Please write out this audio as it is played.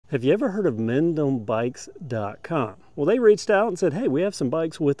Have you ever heard of Mendhambikes.com? Well, they reached out and said, hey, we have some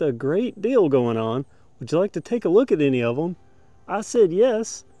bikes with a great deal going on. Would you like to take a look at any of them? I said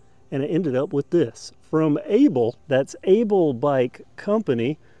yes, and it ended up with this. From Able, that's Able Bike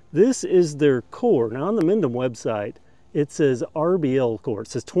Company, this is their core. Now on the Mendham website, it says RBL core. It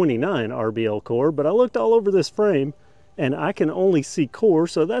says 29 RBL core, but I looked all over this frame and I can only see core,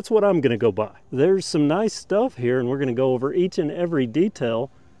 so that's what I'm gonna go buy. There's some nice stuff here and we're gonna go over each and every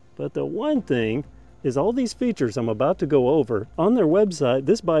detail. But the one thing is all these features I'm about to go over. On their website,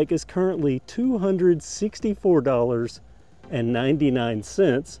 this bike is currently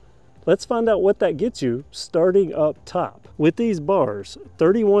 $264.99. Let's find out what that gets you starting up top. With these bars,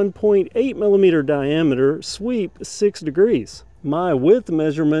 31.8 millimeter diameter, sweep 6 degrees. My width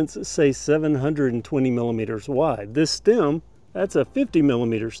measurements say 720 millimeters wide. This stem, that's a 50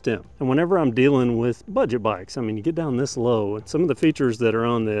 millimeter stem. And whenever I'm dealing with budget bikes, I mean, you get down this low and some of the features that are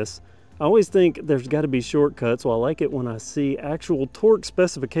on this, I always think there's got to be shortcuts. So I like it when I see actual torque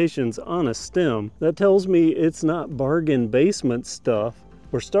specifications on a stem. That tells me it's not bargain basement stuff.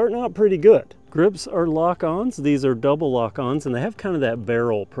 We're starting out pretty good. Grips are lock-ons. These are double lock-ons and they have kind of that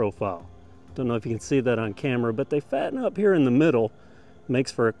barrel profile. Don't know if you can see that on camera, but they fatten up here in the middle.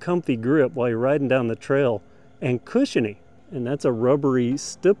 Makes for a comfy grip while you're riding down the trail and cushiony. And that's a rubbery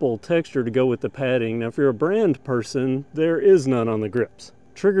stipple texture to go with the padding. Now if you're a brand person, there is none on the grips.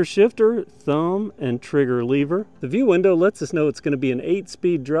 Trigger shifter, thumb, and trigger lever. The view window lets us know it's going to be an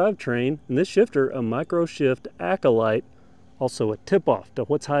 8-speed drivetrain, and this shifter a micro shift acolyte, also a tip-off to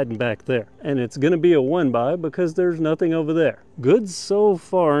what's hiding back there. And it's going to be a one-by because there's nothing over there. Good so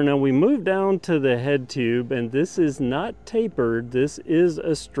far. Now we move down to the head tube, and this is not tapered. This is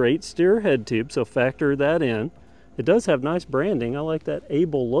a straight steer head tube, so factor that in. It does have nice branding. I like that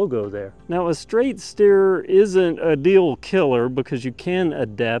Able logo there. Now a straight steer isn't a deal killer because you can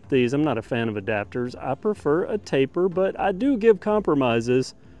adapt these. I'm not a fan of adapters. I prefer a taper, but I do give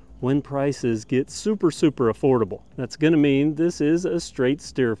compromises when prices get super affordable. That's gonna mean this is a straight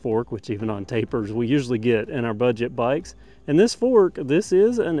steer fork, which even on tapers we usually get in our budget bikes. And this fork, this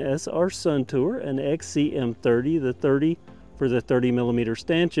is an SR Suntour, an XCM30, the 30 for the 30 millimeter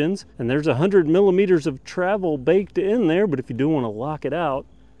stanchions, and there's 100 millimeters of travel baked in there, but if you do want to lock it out,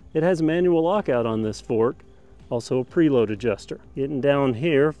 it has manual lockout on this fork, also a preload adjuster. Getting down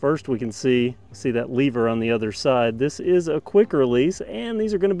here, first we can see that lever on the other side. This is a quick release, and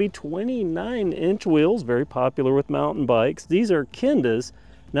these are going to be 29-inch wheels, very popular with mountain bikes. These are Kendas.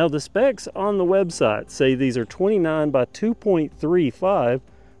 Now the specs on the website say these are 29 by 2.35,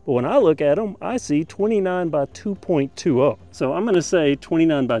 but when I look at them, I see 29 by 2.20. So I'm gonna say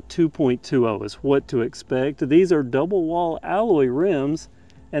 29 by 2.20 is what to expect. These are double wall alloy rims,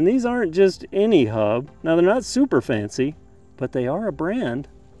 and these aren't just any hub. Now they're not super fancy, but they are a brand.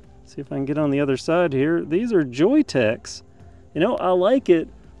 See if I can get on the other side here. These are Joytex. You know, I like it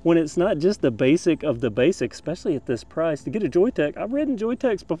when it's not just the basic of the basic, especially at this price. To get a Joytex, I've ridden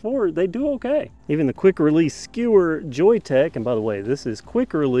Joytex before, they do okay. Even the quick release skewer Joytex, and by the way, this is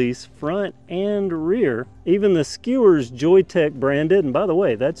quick release front and rear. Even the skewers Joytex branded, and by the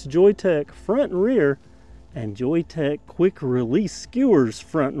way, that's Joytex front and rear, and Joytex quick release skewers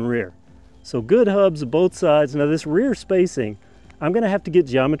front and rear. So good hubs both sides. Now this rear spacing, I'm gonna have to get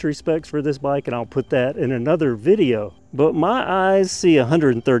geometry specs for this bike and I'll put that in another video. But my eyes see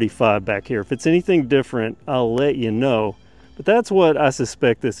 135 back here. If it's anything different, I'll let you know. But that's what I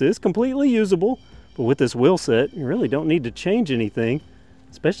suspect this is. Completely usable, but with this wheel set, you really don't need to change anything,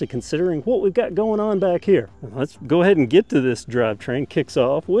 especially considering what we've got going on back here. Let's go ahead and get to this drivetrain. Kicks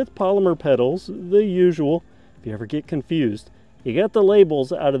off with polymer pedals, the usual. If you ever get confused, you got the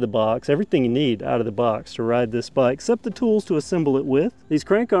labels out of the box, everything you need out of the box to ride this bike, except the tools to assemble it with. These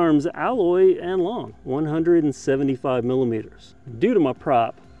crank arms, alloy and long, 175 millimeters. Due to my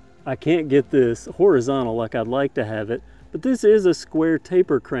prop, I can't get this horizontal like I'd like to have it, but this is a square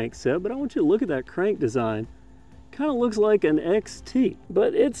taper crank set. But I want you to look at that crank design. Kind of looks like an XT,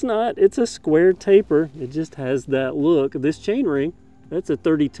 but it's not. It's a square taper. It just has that look. This chainring, that's a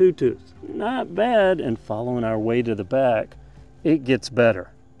 32 tooth. Not bad. And following our way to the back, it gets better.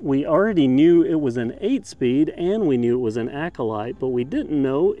 We already knew it was an 8-speed and we knew it was an acolyte, but we didn't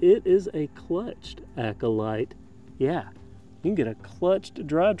know it is a clutched acolyte. Yeah, you can get a clutched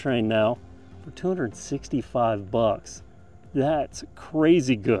drivetrain now for 265 bucks. That's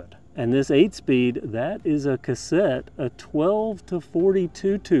crazy good. And this 8-speed, that is a cassette, a 12 to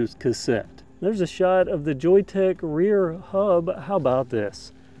 42 tooth cassette. There's a shot of the Joytex rear hub. How about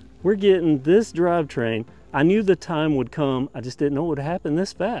this? We're getting this drivetrain. I knew the time would come, I just didn't know it would happen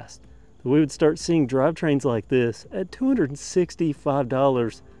this fast. We would start seeing drivetrains like this at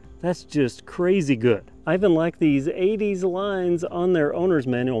 $265 That's just crazy good. I even like these 80s lines on their owner's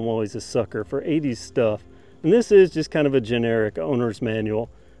manual. I'm always a sucker for 80s stuff. And this is just kind of a generic owner's manual.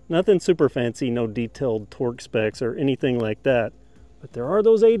 Nothing super fancy, no detailed torque specs or anything like that. But there are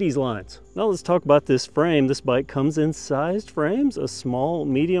those 80s lines. Now let's talk about this frame. This bike comes in sized frames, a small,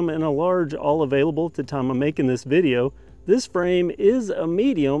 medium, and a large, all available at the time I'm making this video. This frame is a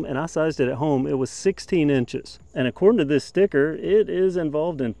medium, and I sized it at home. It was 16 inches. And according to this sticker, it is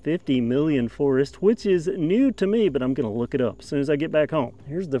involved in 50 million forest, which is new to me, but I'm gonna look it up as soon as I get back home.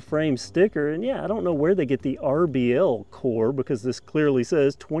 Here's the frame sticker, and yeah, I don't know where they get the RBL core, because this clearly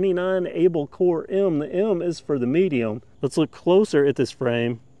says 29 able core M. The M is for the medium. Let's look closer at this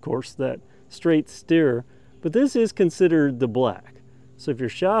frame. Of course, that straight steer, but this is considered the black. So if you're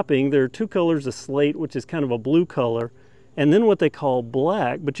shopping, there are two colors of slate, which is kind of a blue color, and then what they call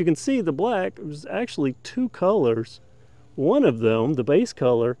black. But you can see the black is actually two colors. One of them, the base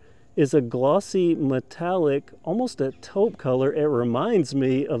color, is a glossy metallic, almost a taupe color. It reminds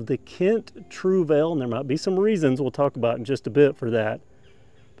me of the Kent True Veil, and there might be some reasons we'll talk about in just a bit for that.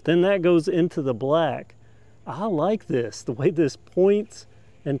 But then that goes into the black. I like this, the way this points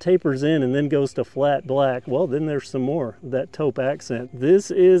and tapers in and then goes to flat black. Well, then there's some more, that taupe accent. This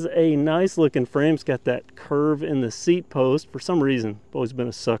is a nice looking frame. It's got that curve in the seat post. For some reason, I've always been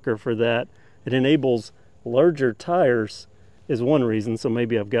a sucker for that. It enables larger tires is one reason, so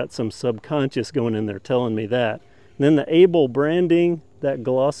maybe I've got some subconscious going in there telling me that. And then the Able branding, that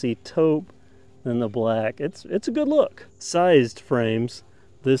glossy taupe, then the black. It's a good look. Sized frames.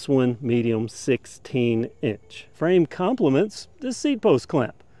 This one, medium, 16 inch. Frame complements this seat post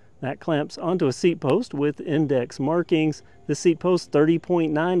clamp. That clamps onto a seat post with index markings. The seat post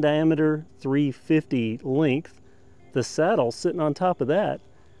 30.9 diameter, 350 length. The saddle sitting on top of that,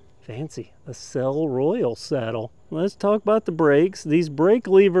 fancy, a Cell Royal saddle. Let's talk about the brakes. These brake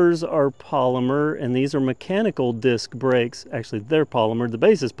levers are polymer, and these are mechanical disc brakes. Actually, they're polymer, the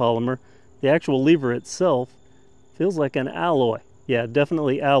base is polymer. The actual lever itself feels like an alloy. Yeah,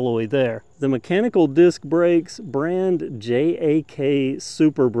 definitely alloy there. The mechanical disc brakes brand JAK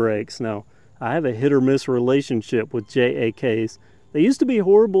Super Brakes. Now, I have a hit or miss relationship with JAKs. They used to be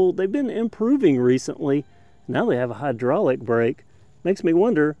horrible. They've been improving recently. Now they have a hydraulic brake. Makes me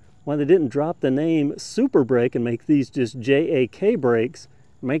wonder why they didn't drop the name Super Brake and make these just JAK brakes,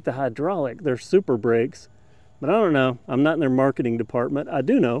 make the hydraulic their Super Brakes. But I don't know. I'm not in their marketing department. I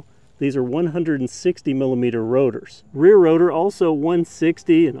do know these are 160 millimeter rotors. Rear rotor also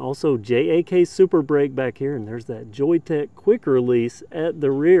 160, and also JAK Super Brake back here, and there's that Joytech quick release at the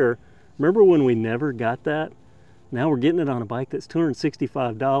rear. Remember when we never got that? Now we're getting it on a bike that's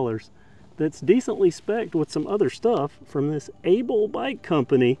 $265. That's decently spec'd with some other stuff from this Able bike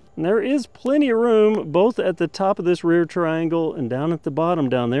company. And there is plenty of room both at the top of this rear triangle and down at the bottom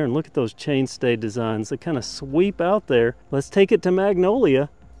down there. And look at those chainstay designs that kind of sweep out there. Let's take it to Magnolia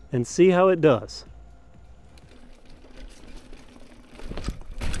and see how it does.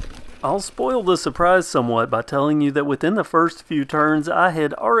 I'll spoil the surprise somewhat by telling you that within the first few turns I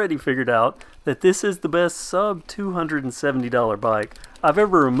had already figured out that this is the best sub $270 bike I've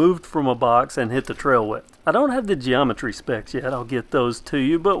ever removed from a box and hit the trail with. I don't have the geometry specs yet, I'll get those to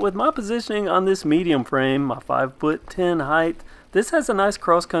you, but with my positioning on this medium frame, my 5'10" height, this has a nice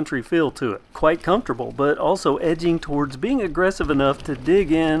cross-country feel to it. Quite comfortable, but also edging towards being aggressive enough to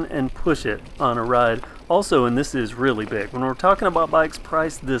dig in and push it on a ride. Also, and this is really big, when we're talking about bikes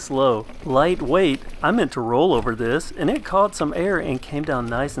priced this low, lightweight, I meant to roll over this, and it caught some air and came down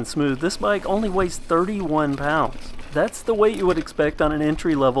nice and smooth. This bike only weighs 31 pounds. That's the weight you would expect on an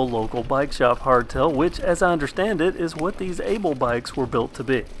entry-level local bike shop hardtail, which, as I understand it, is what these Able bikes were built to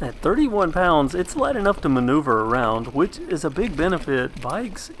be. At 31 pounds, it's light enough to maneuver around, which is a big benefit.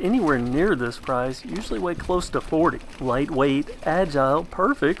 Bikes anywhere near this price usually weigh close to 40. Lightweight, agile,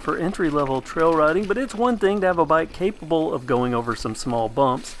 perfect for entry-level trail riding, but it's one thing to have a bike capable of going over some small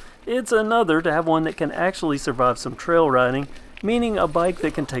bumps. It's another to have one that can actually survive some trail riding, meaning a bike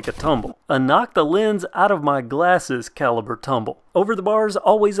that can take a tumble. A knock the lens out of my glasses caliber tumble. Over the bars,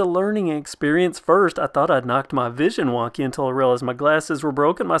 always a learning experience. First, I thought I'd knocked my vision wonky until I realized my glasses were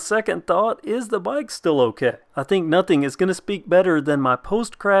broken. My second thought, is the bike still okay? I think nothing is going to speak better than my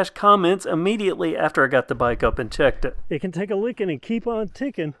post-crash comments immediately after I got the bike up and checked it. It can take a licking and keep on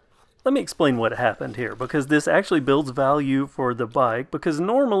ticking. Let me explain what happened here, because this actually builds value for the bike, because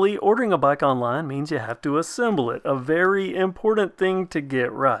normally ordering a bike online means you have to assemble it, a very important thing to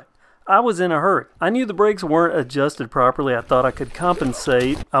get right. I was in a hurry. I knew the brakes weren't adjusted properly. I thought I could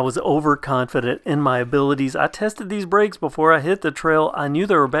compensate. I was overconfident in my abilities. I tested these brakes before I hit the trail. I knew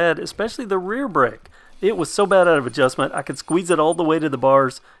they were bad, especially the rear brake. It was so bad out of adjustment, I could squeeze it all the way to the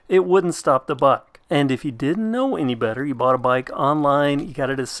bars, it wouldn't stop the bike. And if you didn't know any better, you bought a bike online, you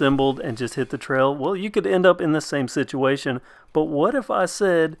got it assembled and just hit the trail, well, you could end up in the same situation. But what if I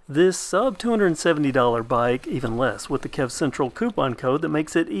said this sub $270 bike, even less, with the KevCentral coupon code that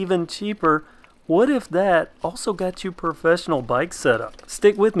makes it even cheaper? What if that also got you professional bike setup?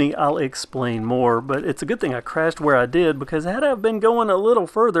 Stick with me, I'll explain more, but it's a good thing I crashed where I did, because had I been going a little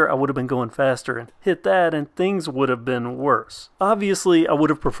further, I would have been going faster and hit that and things would have been worse. Obviously, I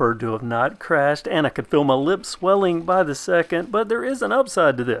would have preferred to have not crashed, and I could feel my lips swelling by the second, but there is an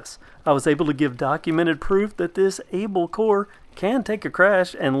upside to this. I was able to give documented proof that this able core can take a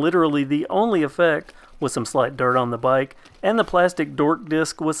crash, and literally the only effect was some slight dirt on the bike, and the plastic dork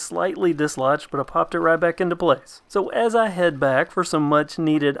disc was slightly dislodged, but I popped it right back into place. So as I head back for some much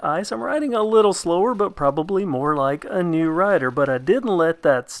needed ice, I'm riding a little slower, but probably more like a new rider, but I didn't let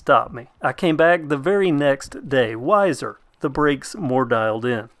that stop me. I came back the very next day, wiser, the brakes more dialed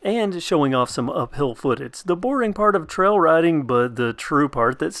in, and showing off some uphill footage. The boring part of trail riding, but the true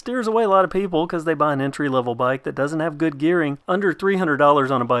part that steers away a lot of people because they buy an entry-level bike that doesn't have good gearing. Under $300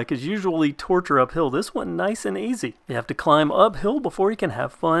 on a bike is usually torture uphill. This one nice and easy. You have to climb uphill before you can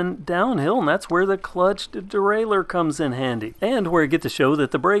have fun downhill, and that's where the clutched derailleur comes in handy, and where I get to show that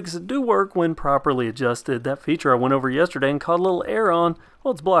the brakes do work when properly adjusted. That feature I went over yesterday and caught a little air on,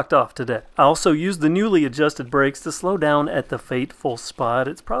 well, it's blocked off today. I also used the newly adjusted brakes to slow down at the fateful spot.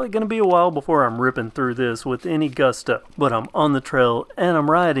 It's probably going to be a while before I'm ripping through this with any gusto, but I'm on the trail and I'm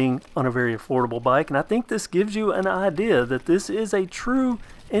riding on a very affordable bike, and I think this gives you an idea that this is a true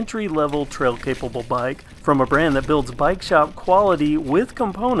entry-level trail-capable bike from a brand that builds bike shop quality with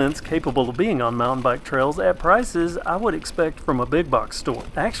components capable of being on mountain bike trails at prices I would expect from a big box store.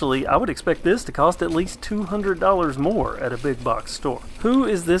 Actually, I would expect this to cost at least $200 more at a big box store. Who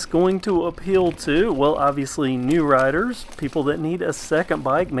is this going to appeal to? Well, obviously new riders, people that need a second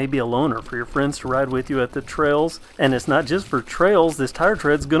bike, maybe a loaner for your friends to ride with you at the trails. And it's not just for trails, this tire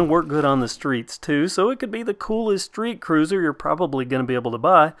tread's going to work good on the streets too, so it could be the coolest street cruiser you're probably going to be able to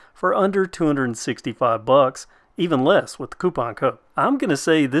buy for under $265, even less with the coupon code. I'm going to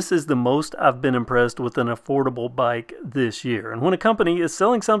say this is the most I've been impressed with an affordable bike this year. And when a company is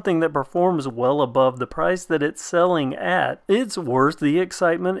selling something that performs well above the price that it's selling at, it's worth the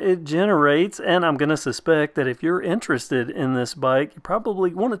excitement it generates. And I'm going to suspect that if you're interested in this bike, you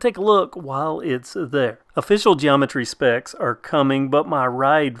probably want to take a look while it's there. Official geometry specs are coming, but my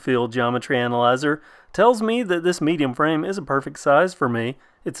ride feel geometry analyzer tells me that this medium frame is a perfect size for me.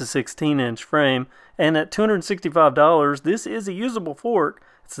 It's a 16-inch frame, and at $265, this is a usable fork.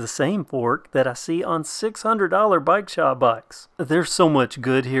 It's the same fork that I see on $600 bike shop bikes. There's so much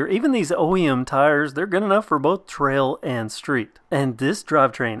good here. Even these OEM tires, they're good enough for both trail and street. And this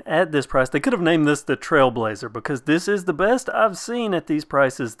drivetrain at this price, they could have named this the Trailblazer, because this is the best I've seen at these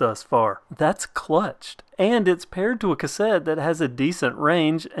prices thus far. That's clutched. And it's paired to a cassette that has a decent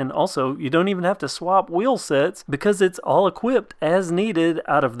range, and also you don't even have to swap wheel sets because it's all equipped as needed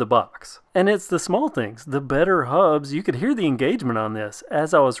out of the box. And it's the small things, the better hubs. You could hear the engagement on this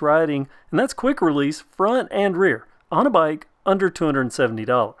as I was riding, and that's quick release front and rear on a bike under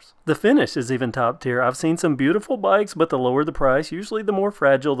 $270. The finish is even top tier. I've seen some beautiful bikes, but the lower the price, usually the more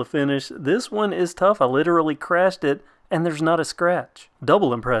fragile the finish. This one is tough. I literally crashed it and there's not a scratch.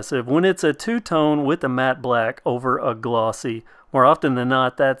 Double impressive when it's a two-tone with a matte black over a glossy. More often than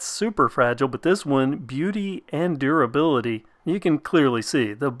not, that's super fragile, but this one, beauty and durability. You can clearly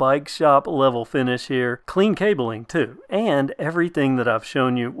see the bike shop level finish here. Clean cabling too, and everything that I've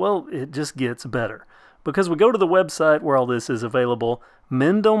shown you, well, it just gets better. Because we go to the website where all this is available,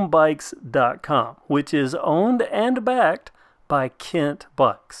 Mendhambikes.com, which is owned and backed by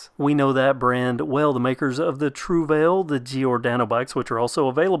Kent.Bikes. We know that brand well, the makers of the Truvail, the Giordano bikes, which are also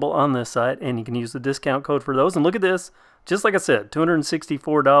available on this site, and you can use the discount code for those. And look at this, just like I said,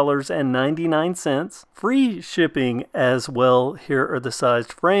 $264.99. Free shipping as well. Here are the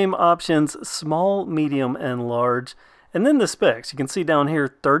sized frame options, small, medium, and large. And then the specs, you can see down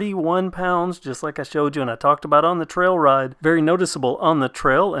here 31 pounds, just like I showed you and I talked about on the trail ride. Very noticeable on the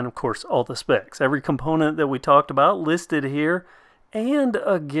trail, and of course all the specs. Every component that we talked about listed here, and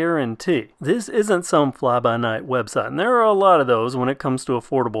a guarantee. This isn't some fly-by-night website, and there are a lot of those when it comes to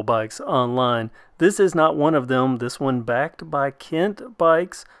affordable bikes online. This is not one of them. This one backed by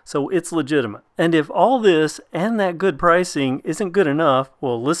Kent.Bikes, so it's legitimate. And if all this and that good pricing isn't good enough,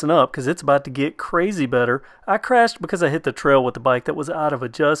 well, listen up, because it's about to get crazy better. I crashed because I hit the trail with a bike that was out of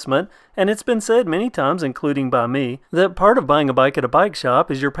adjustment, and it's been said many times, including by me, that part of buying a bike at a bike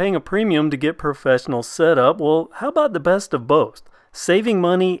shop is you're paying a premium to get professional setup. Well, how about the best of both? saving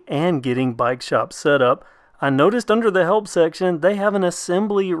money and getting bike shop set up. I noticed under the help section, they have an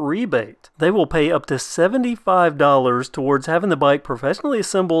assembly rebate. They will pay up to $75 towards having the bike professionally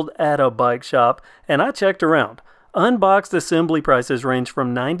assembled at a bike shop, and I checked around. Unboxed assembly prices range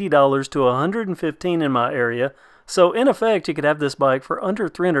from $90 to $115 in my area, so in effect, you could have this bike for under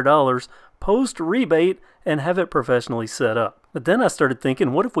 $300 post-rebate and have it professionally set up. But then I started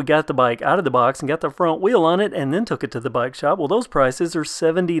thinking, what if we got the bike out of the box and got the front wheel on it and then took it to the bike shop? Well, those prices are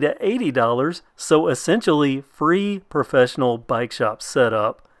 $70 to $80, so essentially free professional bike shop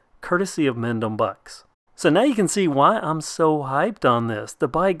setup, courtesy of Mendhambikes. So now you can see why I'm so hyped on this. The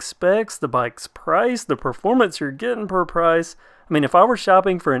bike specs, the bike's price, the performance you're getting per price. I mean, if I were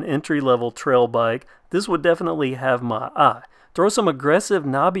shopping for an entry-level trail bike, this would definitely have my eye. Throw some aggressive,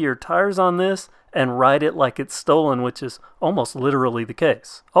 knobbier tires on this and ride it like it's stolen, which is almost literally the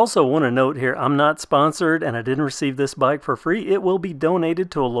case. Also want to note here, I'm not sponsored and I didn't receive this bike for free. It will be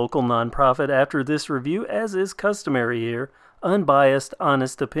donated to a local nonprofit after this review, as is customary here. Unbiased,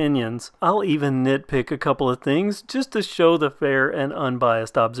 honest opinions. I'll even nitpick a couple of things just to show the fair and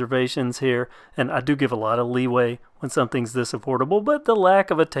unbiased observations here, and I do give a lot of leeway when something's this affordable, but the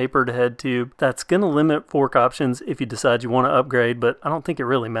lack of a tapered head tube, that's going to limit fork options if you decide you want to upgrade, but I don't think it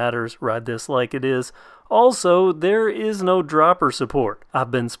really matters. Ride this like it is. Also, there is no dropper support.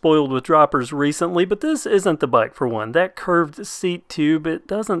 I've been spoiled with droppers recently, but this isn't the bike for one. That curved seat tube, it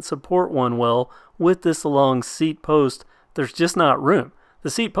doesn't support one well. With this long seat post, there's just not room. The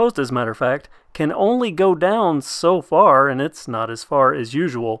seat post, as a matter of fact, can only go down so far, and it's not as far as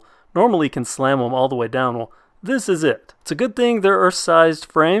usual. Normally you can slam them all the way down. Well, this is it. It's a good thing there are sized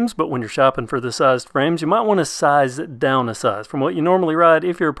frames, but when you're shopping for the sized frames, you might want to size it down a size from what you normally ride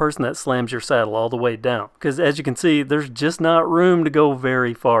if you're a person that slams your saddle all the way down. Because as you can see, there's just not room to go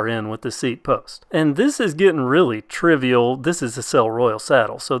very far in with the seat post. And this is getting really trivial. This is a Cell Royal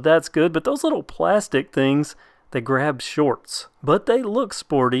saddle, so that's good, but those little plastic things, they grab shorts, but they look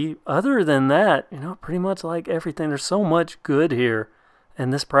sporty. Other than that, you know, pretty much like everything, there's so much good here,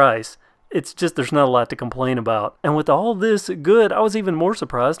 and this price, it's just, there's not a lot to complain about. And with all this good, I was even more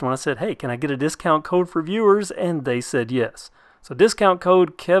surprised when I said, hey, can I get a discount code for viewers? And they said yes. So discount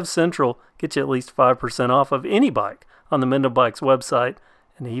code KevCentral gets you at least 5% off of any bike on the Mendhambikes website,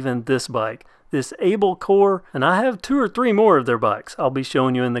 and even this bike, this Able Core, and I have 2 or 3 more of their bikes I'll be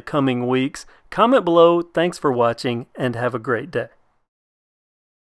showing you in the coming weeks. Comment below, thanks for watching, and have a great day.